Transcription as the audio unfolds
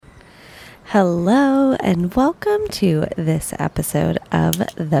Hello and welcome to this episode of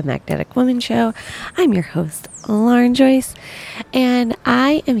The Magnetic Woman Show. I'm your host, Lauren Joyce, and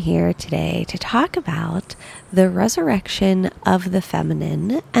I am here today to talk about the resurrection of the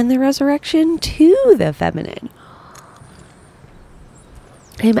feminine and the resurrection to the feminine.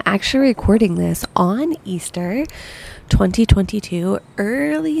 I'm actually recording this on Easter 2022,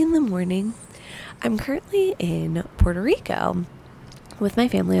 early in the morning. I'm currently in Puerto Rico with my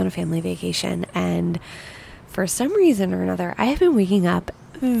family on a family vacation, and for some reason or another, I have been waking up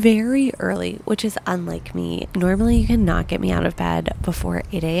very early, which is unlike me. Normally, you cannot get me out of bed before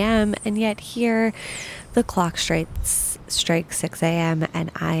 8 a.m., and yet here, the clock strikes 6 a.m., and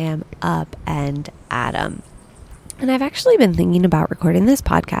I am up and at 'em. And I've actually been thinking about recording this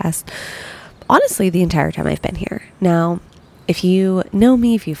podcast, honestly, the entire time I've been here. Now, if you know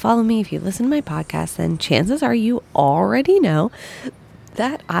me, if you follow me, if you listen to my podcast, then chances are you already know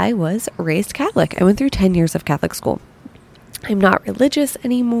that I was raised Catholic. I went through 10 years of Catholic school. I'm not religious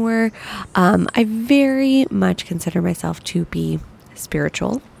anymore. I very much consider myself to be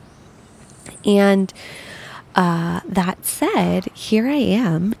spiritual. And that said, here I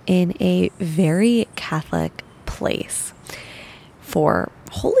am in a very Catholic place for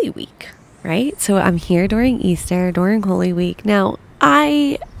Holy Week, right? So I'm here during Easter, during Holy Week. Now,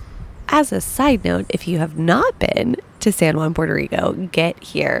 as a side note, if you have not been to San Juan, Puerto Rico, get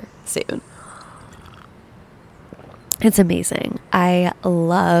here soon. It's amazing. I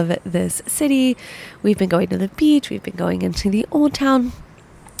love this city. We've been going to the beach. We've been going into the old town.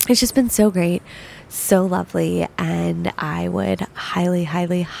 It's just been so great, so lovely, and I would highly,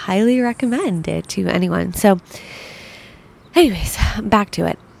 highly, highly recommend it to anyone. So anyways, back to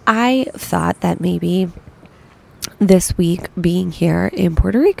it. I thought that maybe this week being here in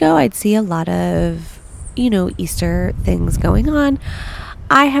Puerto Rico, I'd see a lot of, Easter things going on.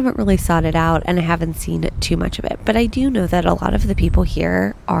 I haven't really sought it out, and I haven't seen too much of it, but I do know that a lot of the people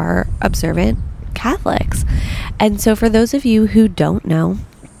here are observant Catholics. And so for those of you who don't know,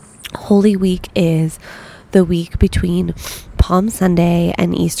 Holy Week is the week between Palm Sunday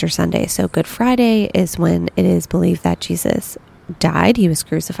and Easter Sunday. So Good Friday is when it is believed that Jesus died, he was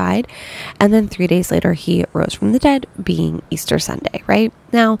crucified, and then 3 days later he rose from the dead, being Easter Sunday, right?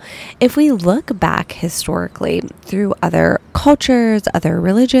 Now, if we look back historically through other cultures, other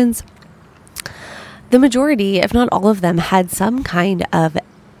religions, the majority, if not all of them, had some kind of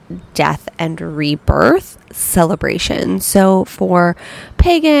death and rebirth celebration. So for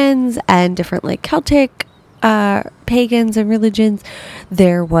pagans and different Celtic pagans and religions,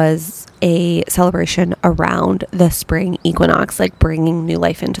 there was a celebration around the spring equinox, bringing new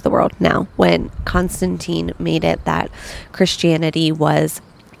life into the world. Now, when Constantine made it that Christianity was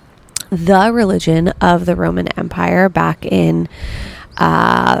the religion of the Roman Empire back in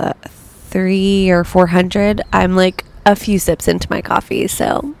 300 or 400, I'm a few sips into my coffee,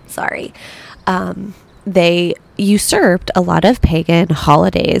 so sorry. They usurped a lot of pagan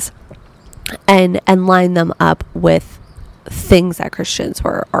holidays and lined them up with things that Christians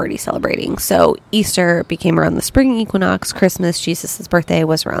were already celebrating. So Easter became around the spring equinox. Christmas, Jesus' birthday,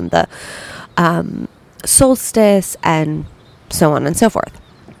 was around the solstice, and so on and so forth.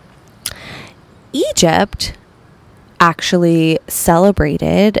 Egypt actually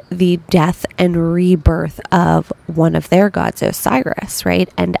celebrated the death and rebirth of one of their gods, Osiris, right?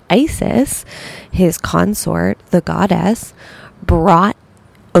 And Isis, his consort, the goddess, brought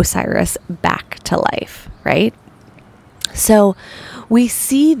Osiris back to life, right? So we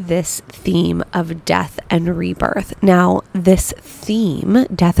see this theme of death and rebirth. Now, this theme,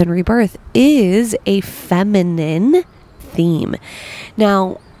 death and rebirth, is a feminine theme.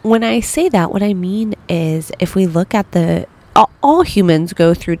 Now, when I say that, what I mean is if we look at all humans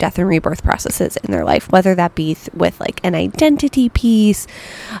go through death and rebirth processes in their life, whether that be with an identity piece,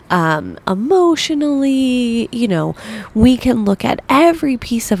 emotionally, we can look at every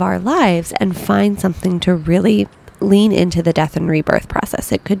piece of our lives and find something to really lean into the death and rebirth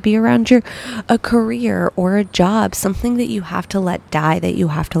process. It could be around a career or a job, something that you have to let die, that you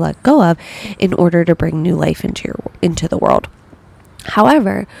have to let go of in order to bring new life into the world.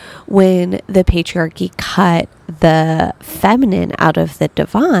 However, when the patriarchy cut the feminine out of the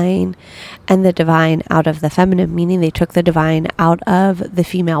divine and the divine out of the feminine, meaning they took the divine out of the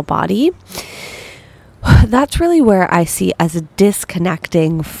female body, that's really where I see as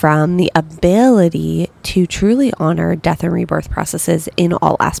disconnecting from the ability to truly honor death and rebirth processes in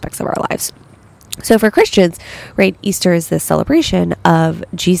all aspects of our lives. So for Christians, right, Easter is this celebration of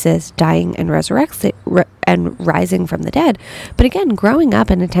Jesus dying and resurrecting and rising from the dead. But again, growing up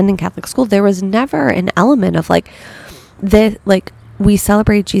and attending Catholic school, there was never an element of we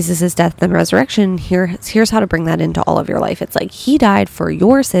celebrate Jesus's death and resurrection, here's how to bring that into all of your life. It's like he died for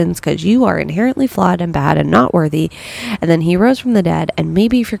your sins because you are inherently flawed and bad and not worthy. And then he rose from the dead. And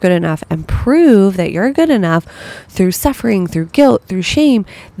maybe if you're good enough and prove that you're good enough through suffering, through guilt, through shame,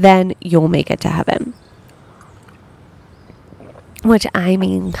 then you'll make it to heaven. Which, I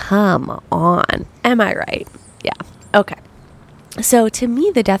mean, come on. Am I right? Yeah. Okay. So to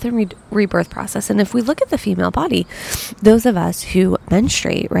me, the death and rebirth process, and if we look at the female body, those of us who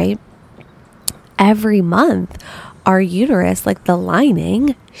menstruate, right, every month, our uterus, like the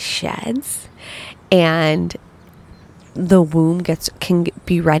lining, sheds and the womb can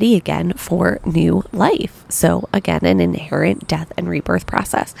be ready again for new life. So again, an inherent death and rebirth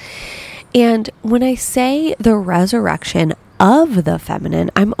process. And when I say the resurrection of the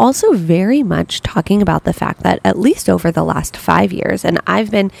feminine, I'm also very much talking about the fact that at least over the last 5 years, and I've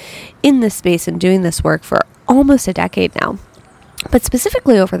been in this space and doing this work for almost a decade now, but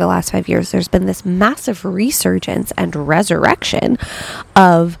specifically over the last 5 years, there's been this massive resurgence and resurrection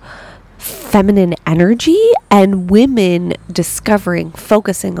of feminine energy and women discovering,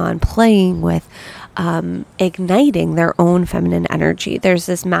 focusing on, playing with, igniting their own feminine energy. There's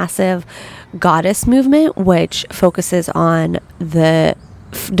this massive goddess movement which focuses on the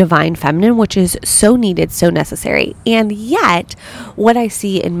divine feminine, which is so needed, so necessary. And yet, what I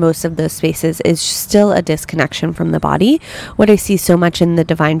see in most of those spaces is still a disconnection from the body. What I see so much in the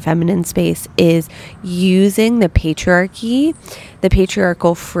divine feminine space is using the patriarchy, the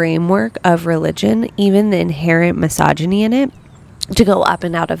patriarchal framework of religion, even the inherent misogyny in it, to go up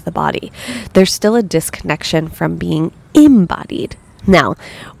and out of the body. There's still a disconnection from being embodied. Now,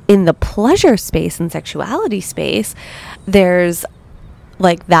 in the pleasure space and sexuality space, there's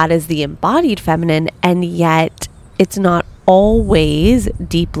like that is the embodied feminine, and yet it's not always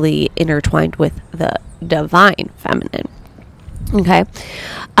deeply intertwined with the divine feminine. Okay.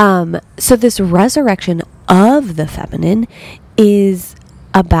 So this resurrection of the feminine is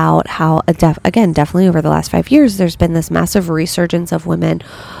about how, again, definitely over the last 5 years, there's been this massive resurgence of women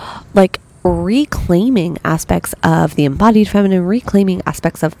like reclaiming aspects of the embodied feminine, reclaiming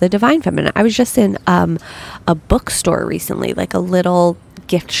aspects of the divine feminine. I was just in a bookstore recently, like a little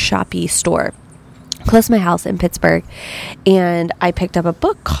gift shoppy store close to my house in Pittsburgh, and I picked up a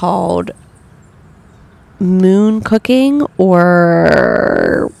book called Moon Cooking,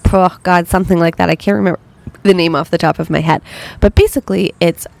 or something like that. I can't remember the name off the top of my head, but basically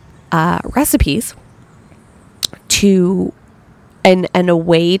it's recipes to and a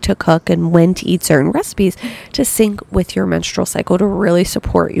way to cook and when to eat certain recipes to sync with your menstrual cycle to really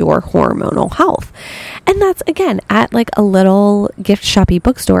support your hormonal health. And that's, again, at like a little gift shoppy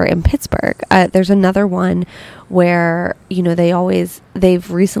bookstore in Pittsburgh. There's another one where, you know,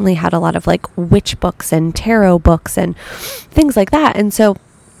 they've recently had a lot of like witch books and tarot books and things like that. And so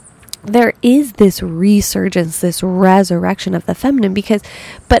there is this resurgence, this resurrection of the feminine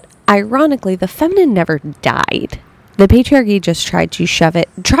but ironically, the feminine never died. The patriarchy just tried to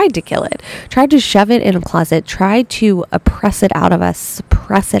kill it, tried to shove it in a closet, tried to oppress it out of us,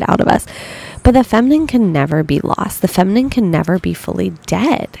 suppress it out of us. But the feminine can never be lost. The feminine can never be fully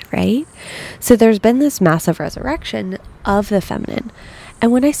dead, right? So there's been this massive resurrection of the feminine.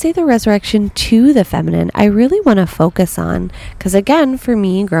 And when I say the resurrection to the feminine, I really want to focus on, because again, for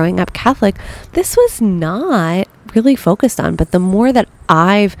me, growing up Catholic, this was not really focused on. But the more that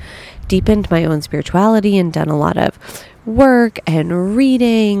I've deepened my own spirituality and done a lot of work and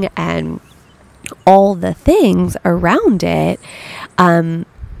reading and all the things around it,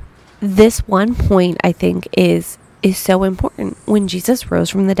 this one point I think is so important. When Jesus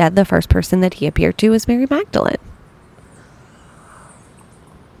rose from the dead, the first person that he appeared to was Mary Magdalene.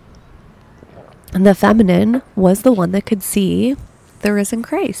 And the feminine was the one that could see the risen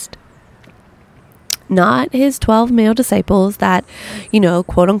Christ. Not his 12 male disciples that, you know,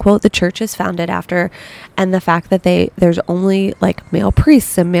 quote unquote, the church is founded after, and the fact that there's only like male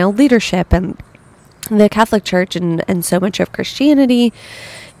priests and male leadership, and the Catholic Church and so much of Christianity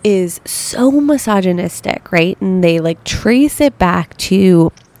is so misogynistic, right? And they like trace it back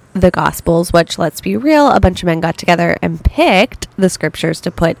to the Gospels, which, let's be real, a bunch of men got together and picked the scriptures to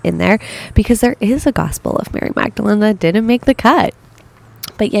put in there because there is a Gospel of Mary Magdalene that didn't make the cut.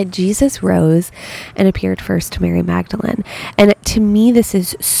 But yet Jesus rose and appeared first to Mary Magdalene. And to me, this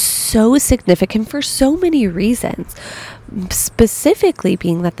is so significant for so many reasons. Specifically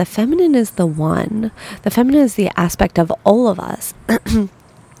being that the feminine is the feminine is the aspect of all of us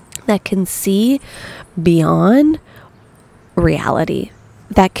that can see beyond reality,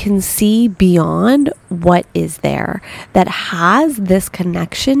 that can see beyond what is there, that has this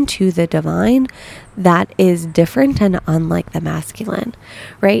connection to the divine that is different and unlike the masculine.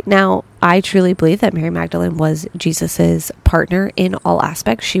 Right now, I truly believe that Mary Magdalene was Jesus's partner in all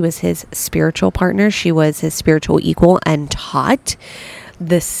aspects. She was his spiritual partner. She was his spiritual equal and taught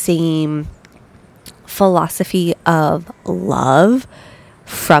the same philosophy of love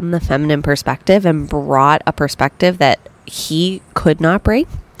from the feminine perspective and brought a perspective that he could not bring.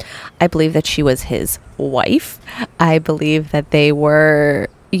 I believe that she was his wife. I believe that they were,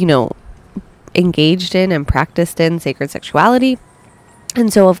 engaged in and practiced in sacred sexuality.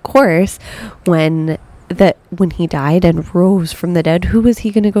 And so, of course, when he died and rose from the dead, who was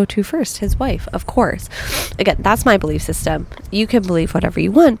he going to go to first? His wife, of course. Again, that's my belief system. You can believe whatever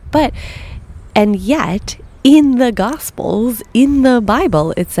you want, and yet in the Gospels, in the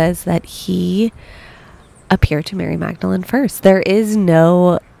Bible, it says that he appeared to Mary Magdalene first. There is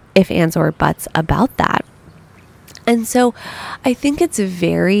no ifs, ands, or buts about that. And so I think it's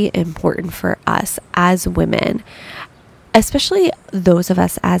very important for us as women, especially those of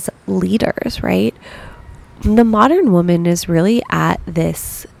us as leaders, right? The modern woman is really at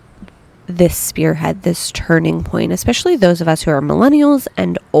this spearhead, this turning point, especially those of us who are millennials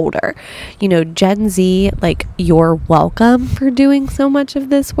and older. Gen Z, you're welcome for doing so much of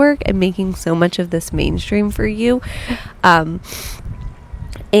this work and making so much of this mainstream for you. And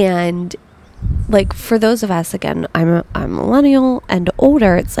for those of us, again, I'm millennial and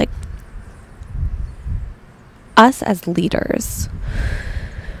older, it's us as leaders,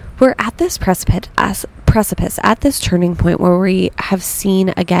 we're at this precipice, at this turning point where we have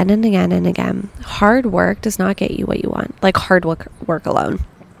seen again and again and again, hard work does not get you what you want, hard work alone.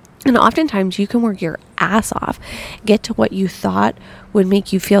 And oftentimes you can work your ass off, get to what you thought would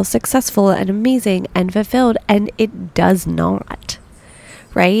make you feel successful and amazing and fulfilled, and it does not,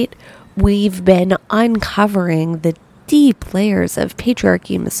 right? We've been uncovering the deep layers of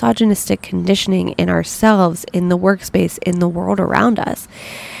patriarchy and misogynistic conditioning in ourselves, in the workspace, in the world around us.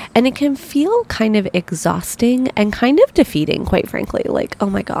 And it can feel kind of exhausting and kind of defeating, quite frankly. Oh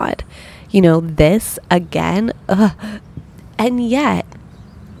my God, this again. And yet,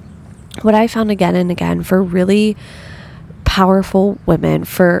 what I found again and again for really powerful women,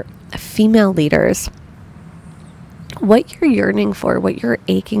 for female leaders, what you're yearning for, what you're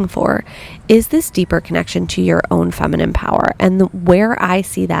aching for, is this deeper connection to your own feminine power. And where I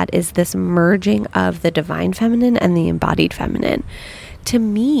see that is this merging of the divine feminine and the embodied feminine. To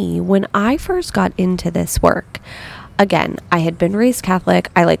me, when I first got into this work, again, I had been raised Catholic.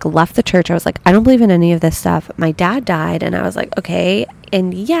 I left the church. I was I don't believe in any of this stuff. My dad died and I was okay.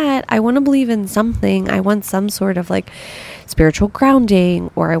 And yet I want to believe in something. I want some sort of spiritual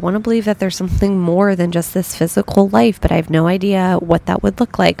grounding, or I want to believe that there's something more than just this physical life, but I have no idea what that would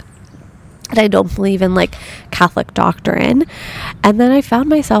look like. And I don't believe in Catholic doctrine. And then I found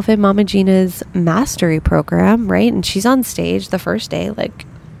myself in Mama Gina's mastery program, right? And she's on stage the first day,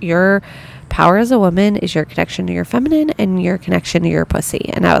 your power as a woman is your connection to your feminine and your connection to your pussy.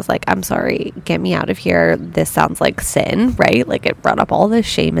 And I was I'm sorry, get me out of here. This sounds like sin, right? It brought up all this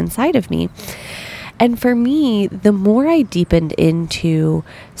shame inside of me. And for me, the more I deepened into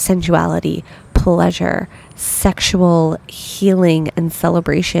sensuality, pleasure, sexual healing, and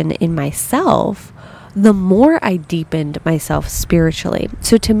celebration in myself, the more I deepened myself spiritually.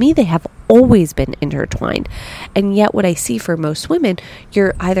 So to me, they have always been intertwined. And yet what I see for most women,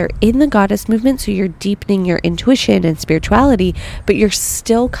 you're either in the goddess movement, so you're deepening your intuition and spirituality, but you're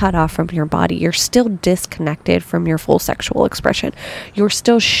still cut off from your body. You're still disconnected from your full sexual expression. You're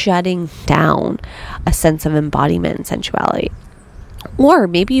still shutting down a sense of embodiment and sensuality. Or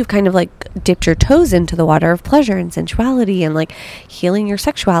maybe you've kind of dipped your toes into the water of pleasure and sensuality and healing your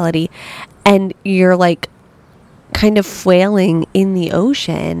sexuality, and you're kind of flailing in the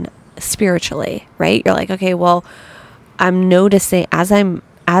ocean spiritually, right? You're okay, well, I'm noticing as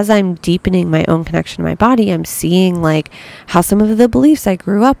I'm deepening my own connection to my body, I'm seeing how some of the beliefs I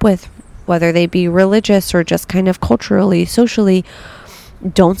grew up with, whether they be religious or just kind of culturally, socially,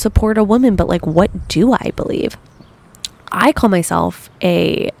 don't support a woman. But what do I believe? I call myself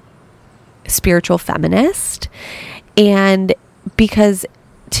a spiritual feminist, and because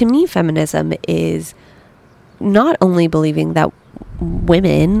to me, feminism is not only believing that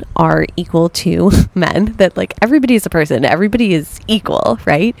women are equal to men, that everybody is a person, everybody is equal,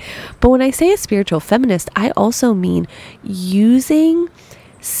 right? But when I say a spiritual feminist, I also mean using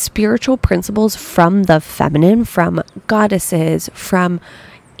spiritual principles from the feminine, from goddesses, from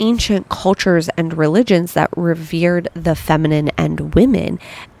ancient cultures and religions that revered the feminine and women,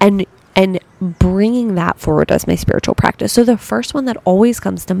 and bringing that forward as my spiritual practice. So the first one that always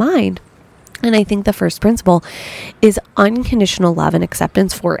comes to mind, and I think the first principle, is unconditional love and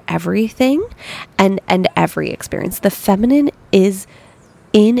acceptance for everything and every experience. The feminine is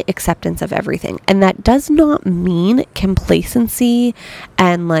in acceptance of everything. And that does not mean complacency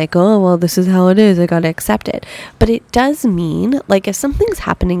and like, oh, well, this is how it is, I gotta accept it. But it does mean, like, if something's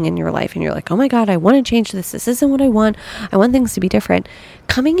happening in your life and you're like, oh my God, I want to change this isn't what I want things to be different,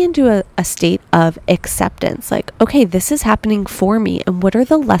 coming into a state of acceptance, like, okay, this is happening for me, and what are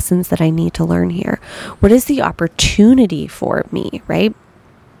the lessons that I need to learn here? What is the opportunity for me, right?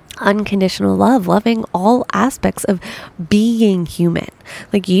 Unconditional love, loving all aspects of being human.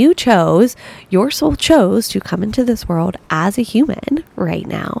 Like, your soul chose to come into this world as a human right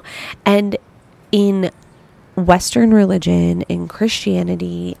now. And in Western religion, in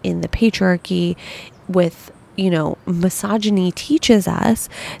Christianity, in the patriarchy, with misogyny, teaches us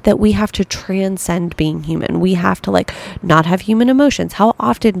that we have to transcend being human. We have to not have human emotions. How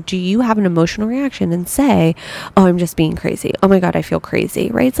often do you have an emotional reaction and say, oh, I'm just being crazy. Oh my God, I feel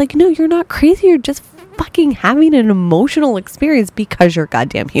crazy, right? It's like, no, you're not crazy. You're just fucking having an emotional experience because you're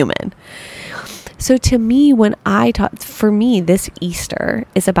goddamn human. So to me, for me, this Easter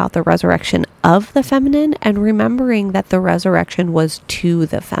is about the resurrection of the feminine and remembering that the resurrection was to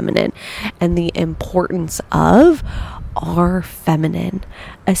the feminine and the importance of our feminine,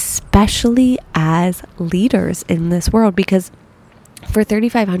 especially as leaders in this world, because for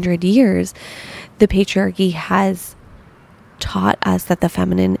 3,500 years, the patriarchy has taught us that the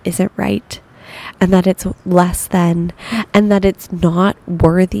feminine isn't right, and that it's less than, and that it's not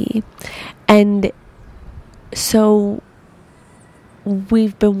worthy. And so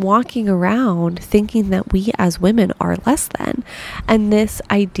we've been walking around thinking that we as women are less than. And this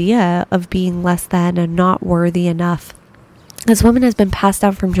idea of being less than and not worthy enough, this woman has been passed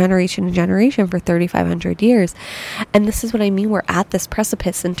down from generation to generation for 3,500 years. And this is what I mean. We're at this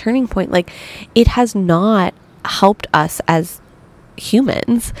precipice and turning point. Like, it has not helped us as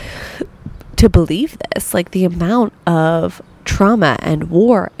humans to believe this. Like, the amount of trauma and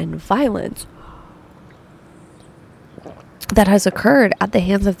war and violence that has occurred at the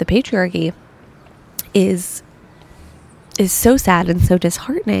hands of the patriarchy is so sad and so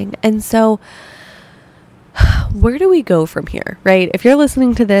disheartening. And so where do we go from here, right? If you're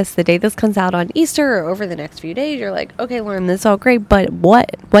listening to this the day this comes out on Easter or over the next few days, you're like, okay, Lauren, this is all great, but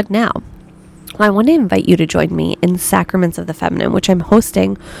what now? Well, I want to invite you to join me in Sacraments of the Feminine, which I'm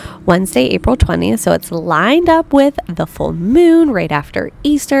hosting Wednesday, April 20th. So it's lined up with the full moon right after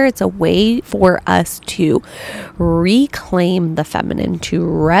Easter. It's a way for us to reclaim the feminine, to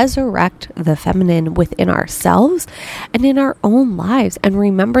resurrect the feminine within ourselves and in our own lives, and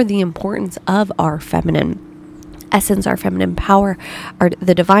remember the importance of our feminine essence, our feminine power,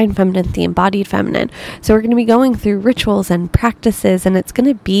 the divine feminine, the embodied feminine. So we're going to be going through rituals and practices, and it's going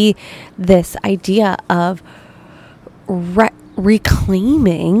to be this idea of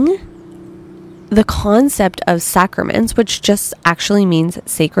reclaiming the concept of sacraments, which just actually means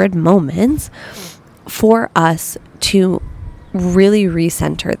sacred moments, for us to really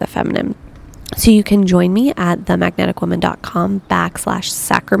recenter the feminine. So you can join me at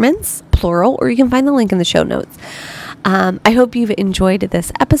themagneticwoman.com/sacraments, plural, or you can find the link in the show notes. I hope you've enjoyed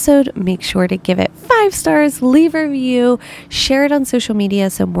this episode. Make sure to give it 5 stars, leave a review, share it on social media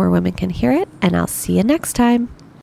so more women can hear it, and I'll see you next time.